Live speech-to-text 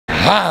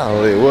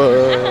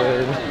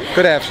Hollywood.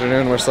 Good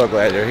afternoon, we're so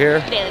glad you're here.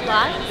 Daily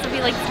vlog, so if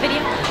you like this video,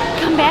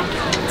 come back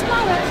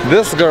tomorrow.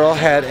 This girl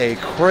had a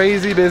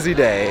crazy busy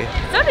day.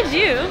 So did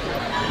you.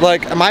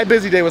 Like, my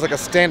busy day was like a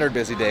standard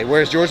busy day,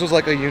 whereas yours was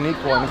like a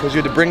unique one because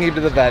you had to bring me to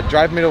the vet,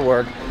 drive me to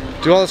work,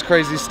 do all this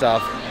crazy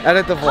stuff,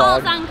 edit the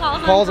vlog,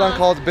 calls on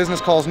calls,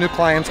 business calls, new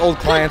clients, old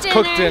clients,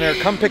 cook dinner,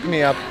 come pick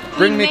me up,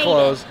 bring me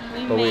clothes,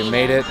 but we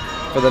made it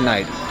for the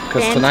night.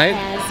 Because tonight,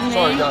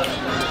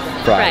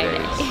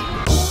 Fridays.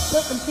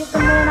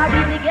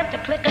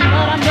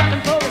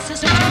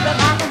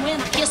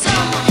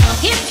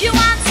 If you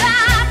want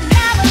some,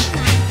 never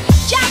mind.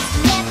 Just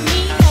let me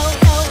know.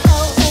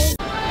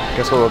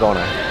 Guess what we're going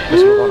on?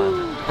 Guess what we're going on?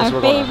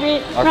 Our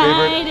favorite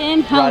ride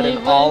in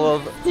Hollywood.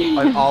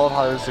 Ride in all of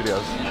Hollywood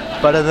studios.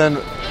 Better than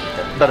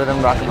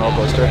Rock and Roll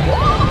Coaster.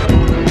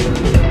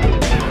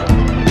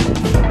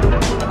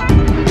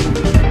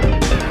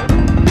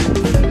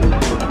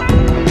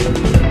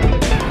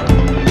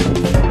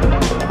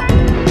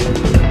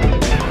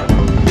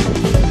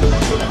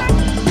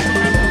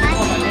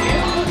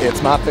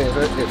 It's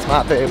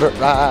my favorite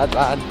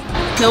ride.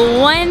 The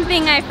one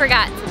thing I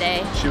forgot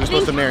today. She was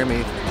supposed to marry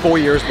me 4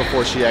 years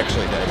before she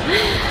actually did.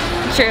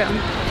 True.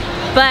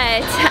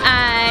 But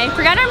I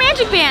forgot our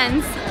magic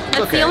bands.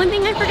 That's the only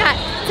thing I forgot.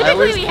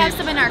 Typically we have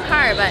some in our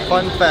car, but...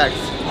 Fun fact,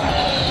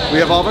 we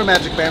have all of our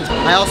magic bands.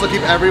 I also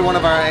keep every one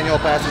of our annual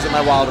passes in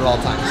my wallet at all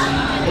times.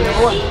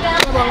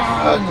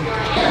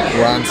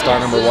 We're on star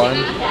number 1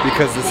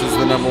 because this is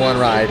the #1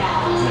 ride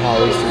in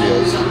Hollywood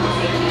Studios.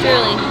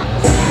 Truly.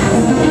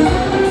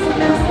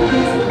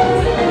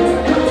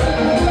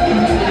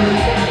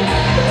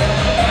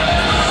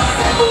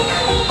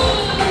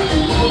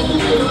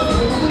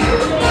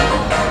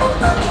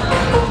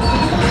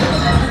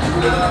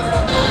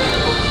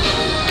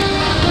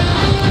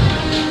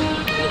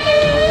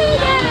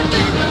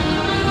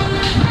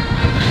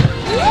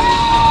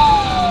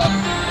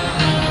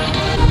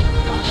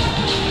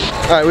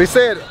 Alright, we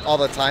say it all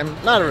the time,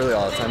 not really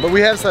all the time, but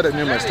we have said it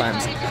numerous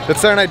times, that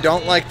Sarah and I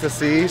don't like to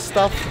see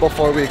stuff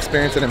before we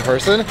experience it in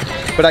person,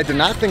 but I did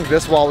not think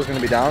this wall was going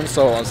to be down,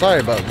 so I'm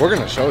sorry, but we're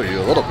going to show you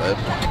a little bit.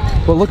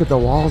 But look at the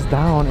walls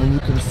down and you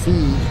can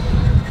see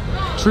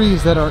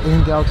trees that are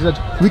in Galaxy's Edge.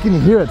 We can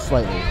hear it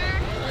slightly.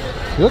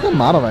 You look at the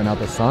model right now,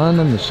 the sun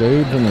and the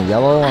shades and the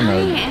yellow on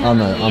the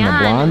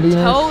blondiness.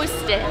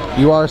 Toasted.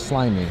 You are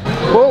slimy.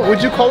 Well,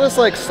 would you call this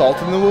like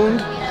salt in the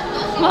wound?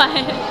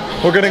 What?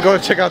 We're gonna go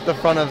check out the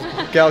front of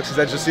Galaxy's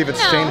Edge to see if it's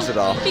changed at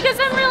all. Because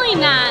I'm really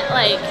not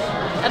like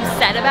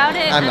upset about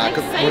it. I'm not.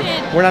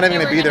 Excited. We're not even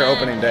gonna be there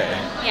opening day.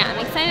 Yeah, I'm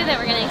excited that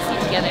we're gonna see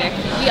together.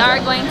 We are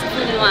going to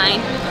Food and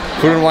Wine.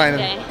 Food and Wine.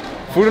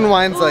 Food and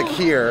Wine's like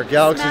here.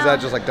 Galaxy's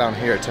Edge is like down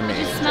here to me.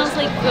 It smells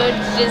like good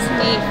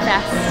Disney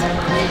fast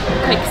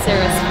quick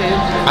service food.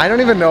 I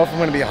don't even know if I'm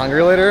gonna be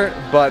hungry later,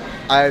 but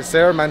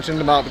Sarah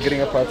mentioned about getting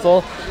a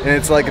pretzel, and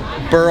it's like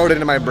burrowed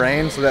into my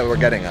brain so that we're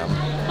getting them.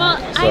 Well,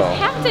 I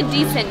packed a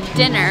decent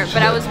dinner,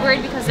 but I was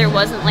worried because there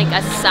wasn't like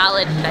a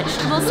solid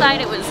vegetable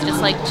side. It was just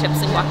like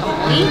chips and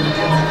guacamole.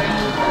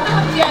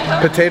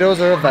 Potatoes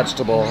are a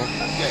vegetable.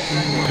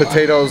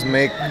 Potatoes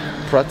make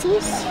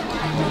pretzels?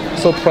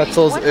 So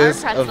pretzels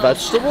is a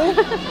vegetable?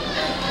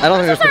 I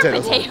don't think there's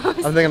potatoes.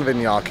 I'm thinking of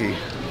gnocchi.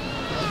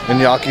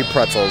 Gnocchi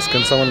pretzels.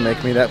 Can someone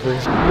make me that,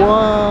 please?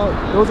 Whoa,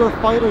 those are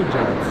fighter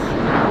jets.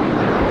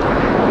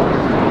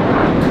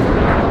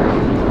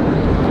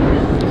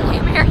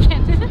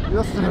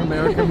 Yes, they're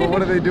American, but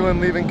what are they doing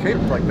leaving Cape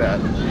like that?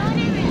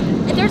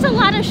 There's a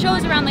lot of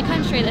shows around the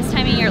country this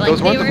time of year. Like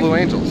those weren't the Blue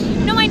Angels.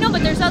 No, I know,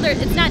 but there's other.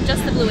 It's not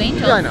just the Blue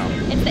Angels. Yeah, I know.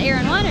 It's the Air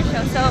and Water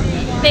show. So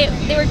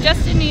they were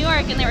just in New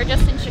York and they were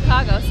just in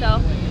Chicago.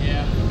 So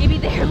maybe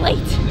they're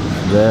late.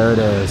 There it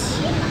is.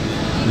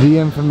 The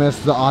infamous,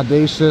 the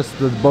audacious,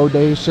 the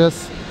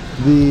bodacious,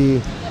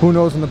 the who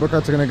knows when the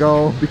Brookharts are gonna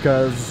go,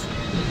 because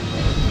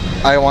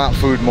I want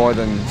food more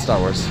than Star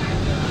Wars.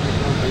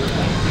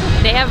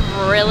 They have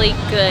really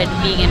good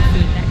vegan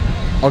food there.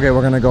 Okay,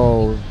 we're gonna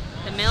go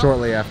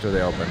shortly after they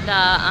open.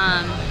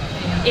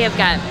 They have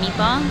got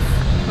meatballs,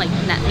 like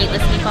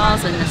meatless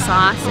meatballs, and the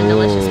sauce and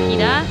delicious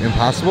pita.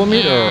 Impossible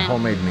meat or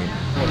homemade meat?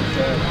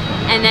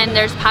 And then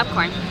there's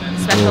popcorn,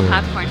 special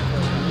popcorn.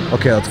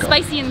 Okay, let's go.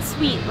 Spicy and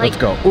sweet, like, let's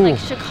go. Like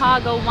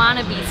Chicago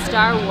wannabe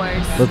Star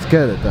Wars. Let's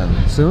get it then.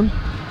 Soon?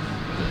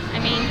 I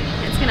mean,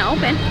 it's gonna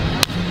open.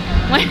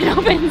 When it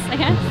opens, I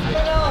guess.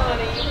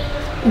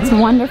 It's a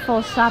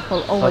wonderful shop,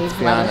 will always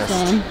let us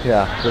in.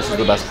 Yeah, this is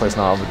the best place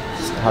now,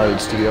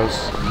 Hollywood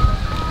Studios.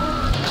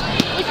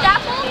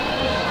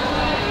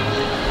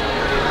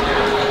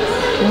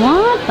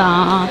 What the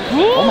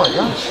heck? Oh my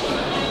gosh.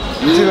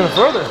 It's even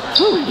further.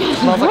 Oh my gosh. It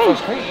smells like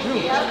fresh paint too.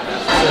 Yeah.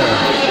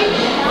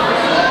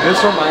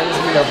 This reminds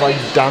me of like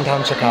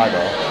downtown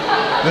Chicago.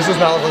 This does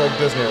not look like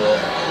Disney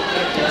World.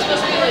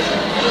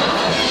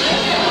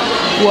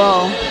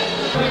 Whoa.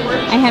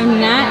 I have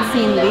not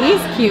seen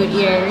these cute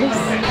ears.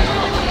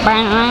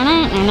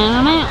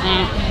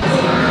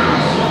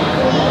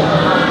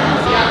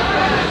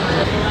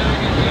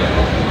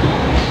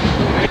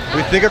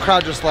 We think a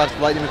crowd just left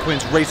Lightning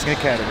McQueen's Racing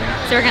Academy.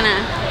 So we're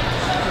gonna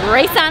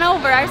race on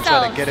over Try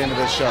ourselves. to get into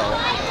this show.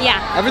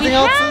 Yeah. Everything We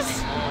else have-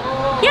 is.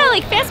 Yeah,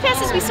 like Fast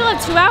Passes, we still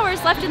have 2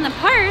 hours left in the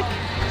park,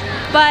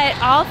 but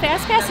all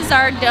Fast Passes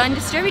are done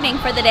distributing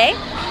for the day.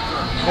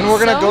 And we're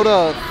gonna So-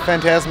 go to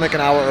Fantasmic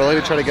an hour early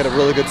to try to get a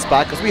really good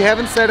spot because we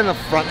haven't sat in the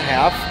front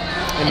half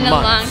in In a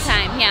months. long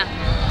time, yeah.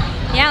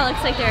 Yeah,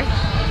 looks like there's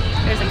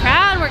a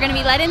crowd. We're gonna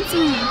be let in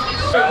soon.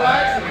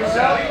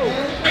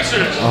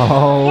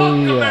 Oh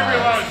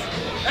yeah.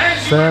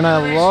 Sarah and I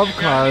love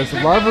cars,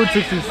 love Route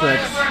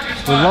 66,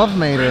 we love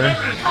Mater.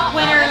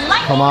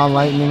 Come on,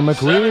 Lightning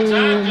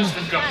McQueen.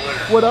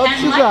 What else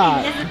you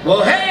got?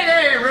 Well, hey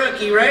there,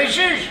 rookie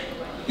racers.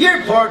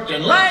 You're parked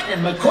in Lightning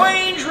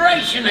McQueen's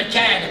Racing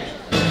Academy.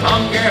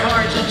 Honk your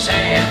horns and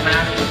say it,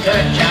 Mountain.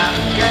 Good job,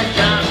 good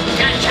job,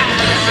 good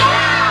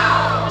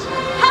job.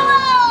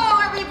 Hello,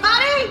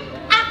 everybody!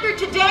 After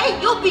today,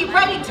 you'll be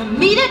ready to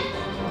meet it,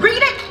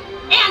 read it,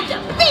 and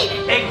defeat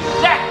it!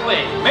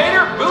 Exactly!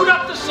 Mater, boot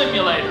up the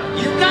simulator.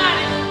 You got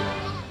it.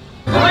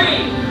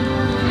 3,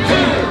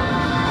 2,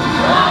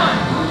 1,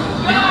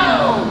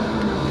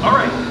 go! All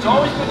right, it's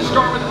always good to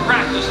start with a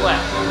practice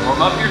lap.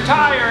 Warm up your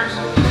tires.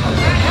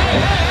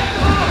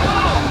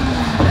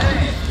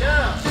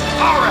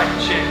 All right,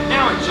 chick,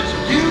 now it's just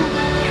you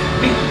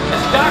and me.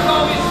 As Doc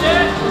always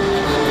said,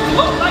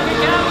 look like a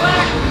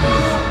Cadillac,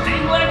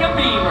 sting like a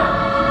Beamer.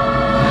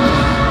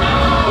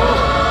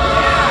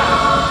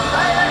 Yeah!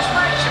 Hey, let's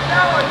make some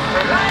noise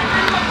for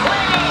Lightning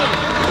McQueen!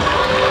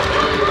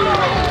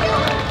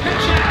 Good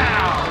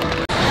job!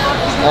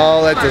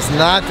 Oh, that does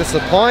not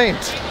disappoint.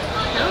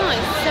 No,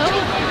 it's so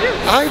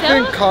I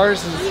think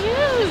Cars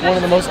is one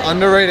of the most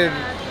underrated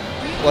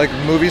like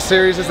movie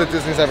series that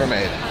Disney's ever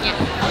made. Yeah.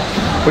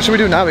 What should we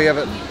do now? We have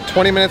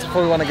 20 minutes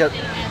before we want to get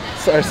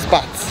our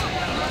spots.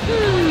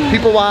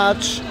 People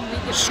watch,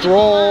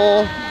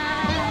 stroll,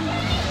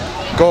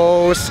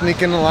 go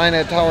sneak in the line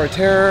at Tower of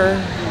Terror.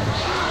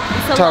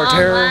 It's a Tower long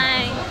Terror.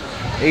 line.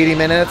 80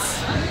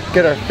 minutes,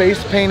 get our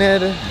face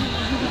painted,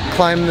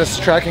 climb this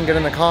track and get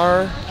in the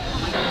car.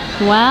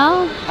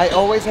 Well, I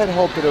always had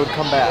hoped that it would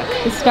come back.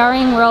 the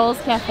Starring Rolls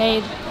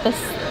Cafe,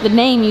 the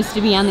name used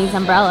to be on these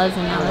umbrellas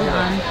and now they're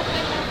gone.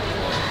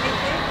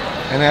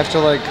 And after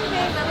like,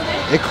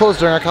 it closed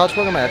during our college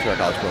program or after our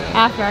college program?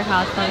 After our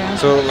college program.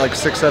 So like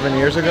 6-7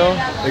 years ago,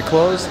 it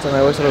closed, and I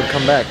always thought it would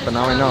come back, but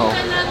now I know.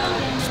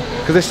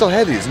 Because they still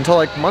had these until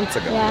like months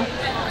ago. Yeah.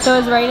 So it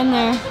was right in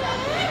there.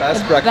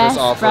 Best The breakfast best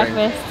offering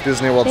breakfast.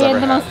 Disney World's They ever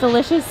had the had. most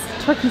delicious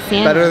turkey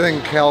sandwich. Better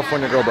than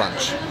California Grill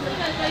Brunch.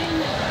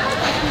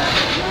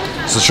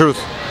 It's the truth.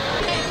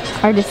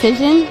 Our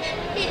decision,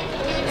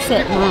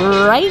 sit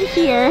right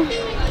here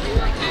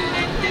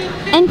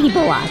and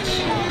people watch.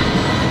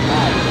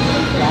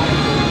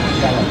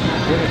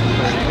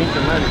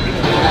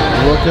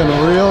 Looking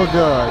real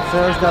good.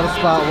 Sarah's got a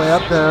spot way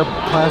up there,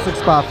 classic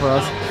spot for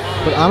us.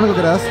 But I'm gonna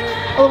go get us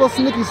a little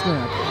snicky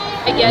snack.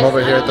 I'm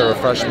over here at the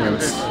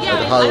refreshments at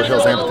the Hollywood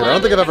Hills Amphitheater. I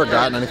don't think I've ever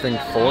gotten anything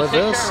for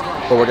this,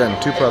 but we're getting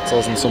 2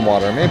 pretzels and some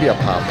water, maybe a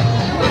pop.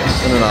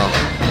 I don't know.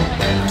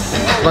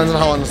 Depends on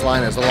how long this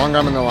line is. The longer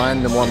I'm in the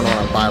line, the more I'm gonna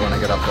want to buy when I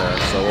get up there.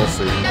 So we'll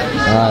see.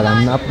 Alright,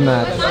 I'm up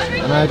next.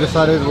 And I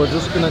decided we're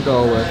just gonna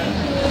go with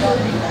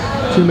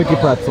 2 Mickey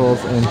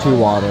pretzels and 2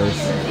 waters.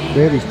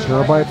 They have these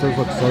churro bites, those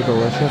look so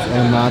delicious,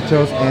 and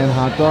nachos, and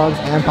hot dogs,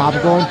 and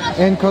popcorn,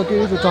 and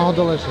cookies, it's all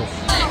delicious.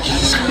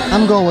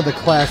 I'm going with the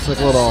classic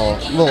little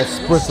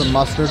spritz of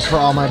mustard for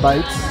all my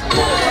bites.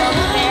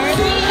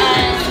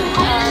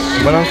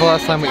 When was the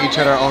last time we each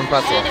had our own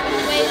pretzel? A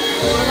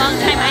long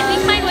time. I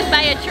think mine was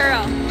by a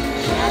churro.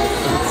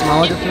 Does it smell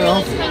like a churro?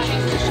 A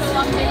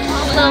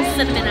little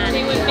cinnamon on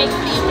it. Would make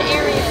these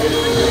areas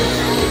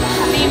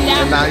named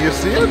And now you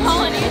see it? Ate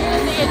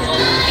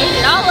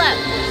it all up.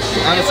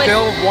 On a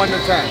scale of 1 to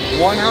 10.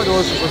 1, how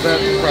delicious was that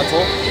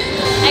pretzel?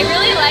 I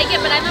really like it,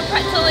 but I'm a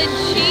pretzel and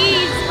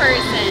cheese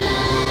person.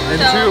 And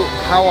So- 2,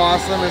 how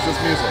awesome is this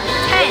music?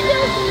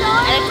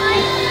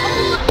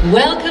 10.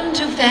 Welcome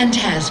to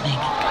Fantasmic.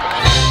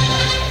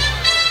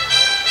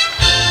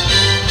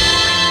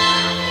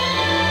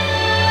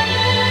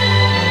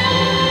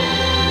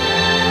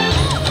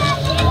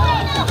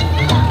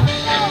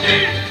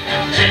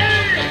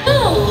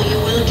 Oh, you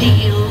will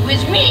deal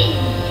with me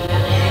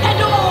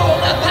and all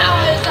the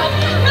powers of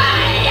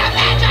my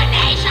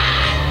imagination.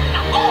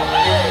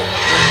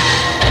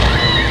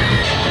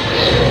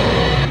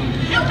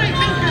 You may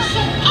think you're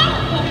so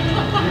powerful.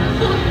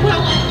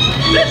 Well,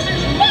 this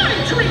is my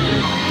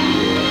dream.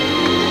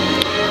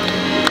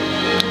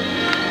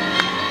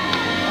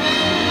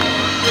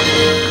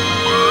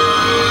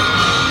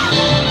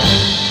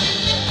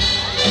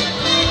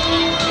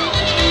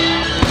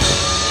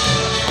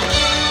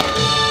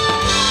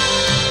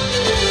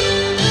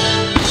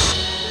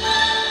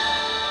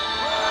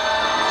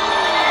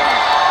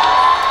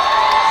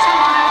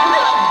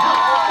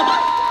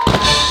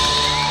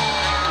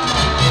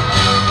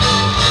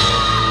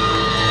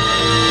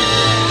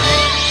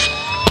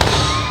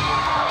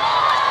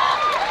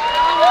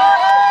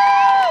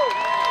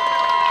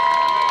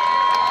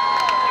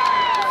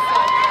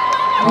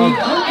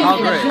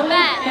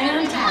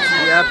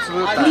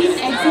 absolute Please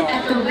best. exit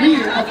at the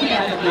rear of the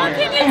elevator.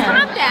 Can you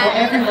top that?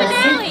 For everyone's The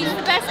finale is safety,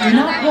 the best do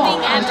not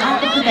walk thing on ever. top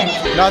of the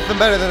benches. Nothing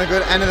better than a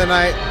good end of the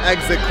night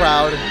exit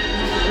crowd.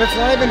 And it's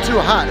not even too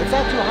hot. It's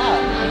not too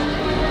hot.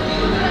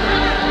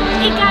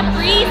 It got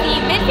breezy.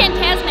 Mid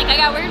Fantasmic, I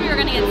got worried we were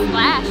gonna get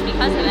splashed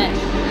because of it.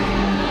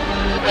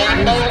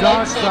 These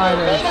dark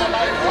siders.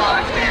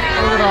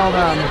 Look at all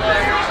them.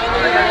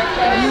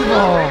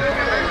 Evil.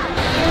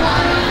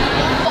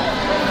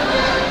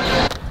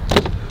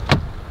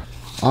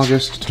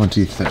 August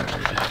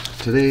 23rd.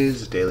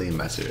 Today's daily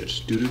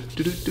message.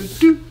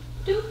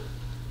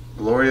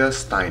 Gloria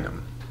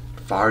Steinem.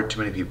 Far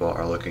too many people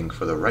are looking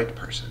for the right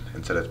person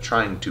instead of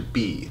trying to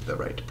be the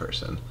right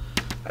person.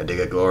 I dig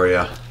it,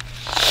 Gloria.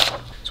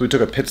 So we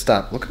took a pit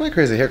stop. Look at my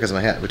crazy hair because of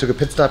my hat. We took a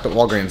pit stop at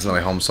Walgreens on the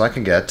way home so I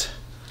can get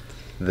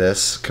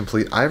this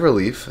complete eye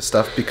relief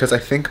stuff because I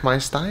think my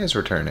sty is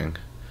returning.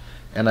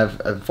 And I've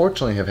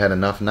unfortunately have had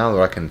enough now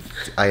that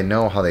I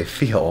know how they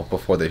feel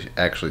before they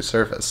actually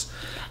surface.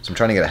 So I'm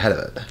trying to get ahead of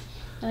it.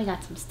 Then we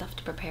got some stuff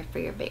to prepare for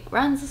your big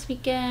runs this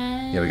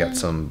weekend. Yeah, we got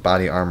some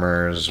body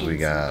armors, And we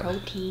got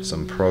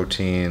some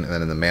protein, and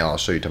then in the mail, I'll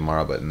show you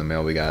tomorrow, but in the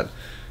mail we got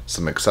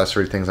some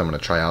accessory things I'm going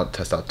to try out,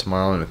 test out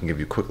tomorrow, and we can give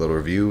you a quick little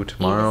review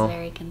tomorrow. He was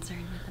very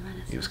concerned with the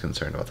medicine. He was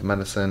concerned about the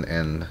medicine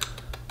and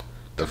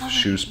the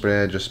shoe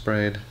spray I just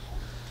sprayed.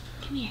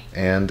 Come here.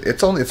 And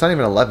it's not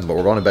even 11, but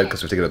we're going to bed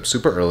because we have to get up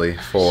super early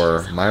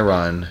for my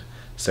run,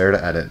 Sarah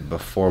to edit,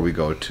 before we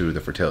go to the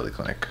fertility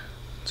clinic.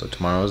 So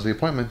tomorrow is the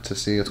appointment to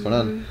see what's going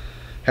on.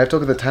 I have to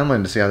look at the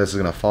timeline to see how this is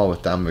going to fall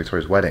with Dom and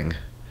Victoria's wedding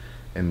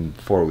in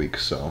 4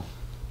 weeks, so.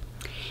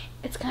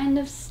 It's kind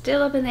of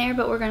still up in the air,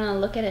 but we're going to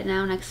look at it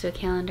now next to a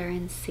calendar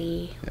and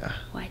see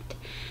what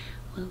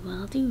we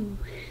will do.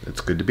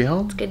 It's good to be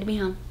home. It's good to be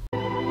home.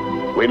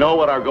 We know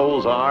what our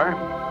goals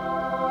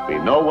are. We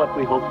know what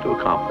we hope to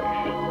accomplish.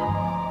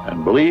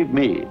 And believe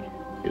me,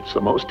 it's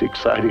the most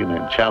exciting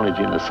and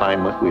challenging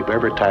assignment we've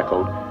ever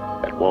tackled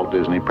at Walt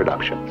Disney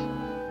Productions.